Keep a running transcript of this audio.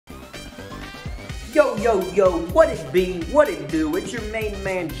Yo, yo, yo, what it be, what it do? It's your main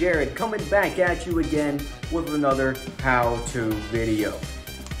man, Jared, coming back at you again with another how-to video.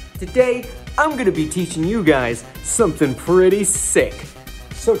 Today, I'm gonna be teaching you guys something pretty sick.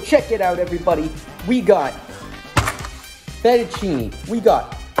 So check it out, everybody. We got fettuccine, we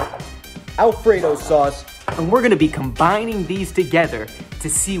got Alfredo sauce, and we're gonna be combining these together to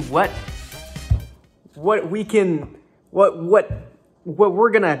see what we're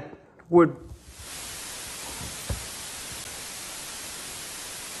gonna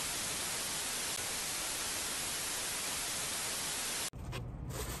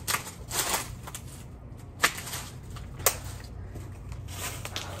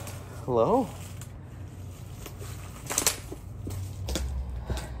Hello?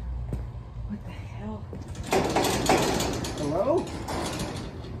 What the hell? Hello?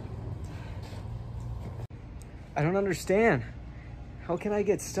 I don't understand. How can I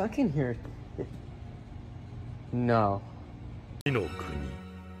get stuck in here? No. の国、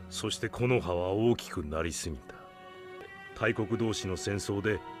そしてこの葉は大きくなりすぎた。大国同士の戦争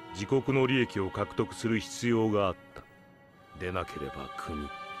で自国の利益を獲得する必要があった。でなければ国、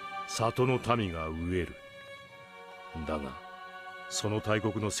里の民が飢える。だが、その大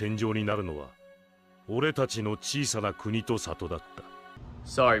国の戦場になるのは、俺たちの小さな国と里だった。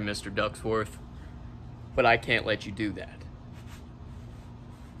Sorry, Mr. Ducksworth, but I can't let you do that.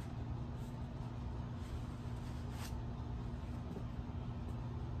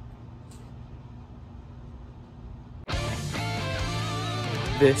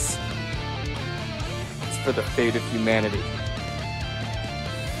 This is for the fate of humanity.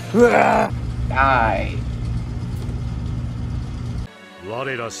 Die.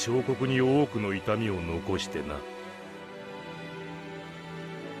 我ら小国に多くの痛みを残してな。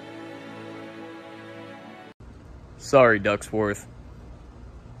Sorry, Ducksworth,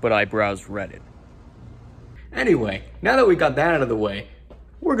 but I browsed Reddit. Anyway, now that we got that out of the way,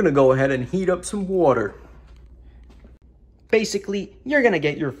 we're gonna go ahead and heat up some water. Basically, you're gonna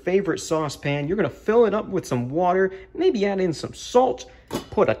get your favorite saucepan, you're gonna fill it up with some water, maybe add in some salt,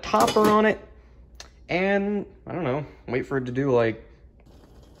 put a topper on it, and, I don't know, wait for it to do like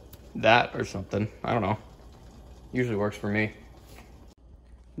that or something. I don't know. Usually works for me.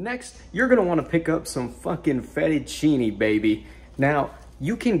 Next, you're gonna wanna pick up some fucking fettuccine, baby. Now,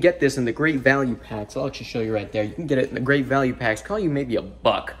 you can get this in the Great Value Packs. I'll actually show you right there. You can get it in the Great Value Packs. Call you maybe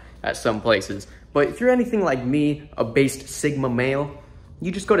 $1 at some places. But if you're anything like me, a based Sigma male, you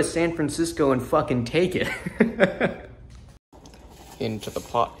just go to San Francisco and fucking take it. Into the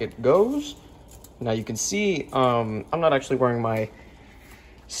pot it goes. Now you can see, I'm not actually wearing my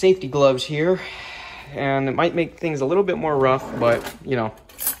safety gloves here, and it might make things a little bit more rough, but, you know,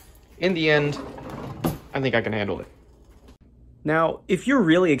 in the end, I think I can handle it. Now, if you're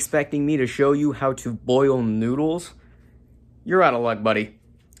really expecting me to show you how to boil noodles, you're out of luck, buddy.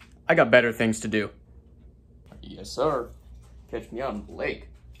 I got better things to do. Yes, sir. Catch me out on the lake.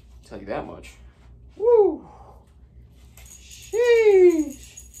 I'll tell you that much. Woo!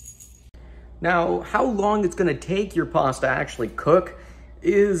 Sheesh! Now, how long it's gonna take your pasta to actually cook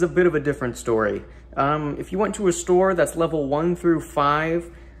is a bit of a different story. If you went to a store that's level 1 through 5,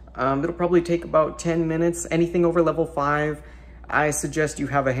 it'll probably take about 10 minutes. Anything over level 5, I suggest you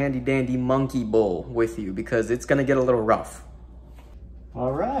have a handy dandy monkey bowl with you because it's gonna get a little rough.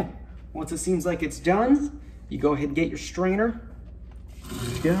 All right, once it seems like it's done, you go ahead and get your strainer.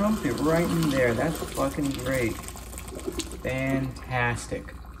 Dump it right in there. That's fucking great.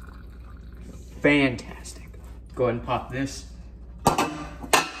 Fantastic. Fantastic. Go ahead and pop this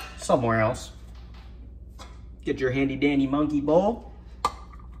somewhere else. Get your handy dandy monkey bowl.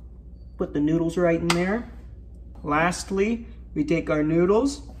 Put the noodles right in there. Lastly, we take our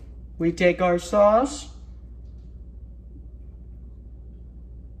noodles. We take our sauce.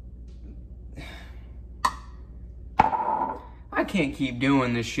 I can't keep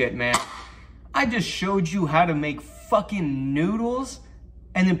doing this shit, man. I just showed you how to make fucking noodles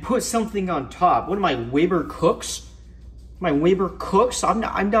and then put something on top. What am I, Weber Cooks? Am I Weber Cooks? I'm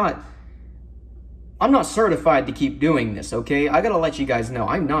not certified to keep doing this, okay? I gotta let you guys know,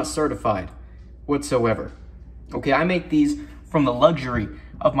 I'm not certified whatsoever. Okay, I make these from the luxury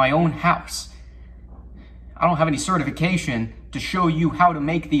of my own house. I don't have any certification to show you how to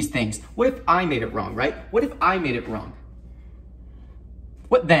make these things. What if I made it wrong, right? What if I made it wrong?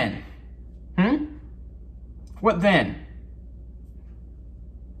 What then? What then?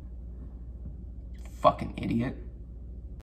 Fucking idiot.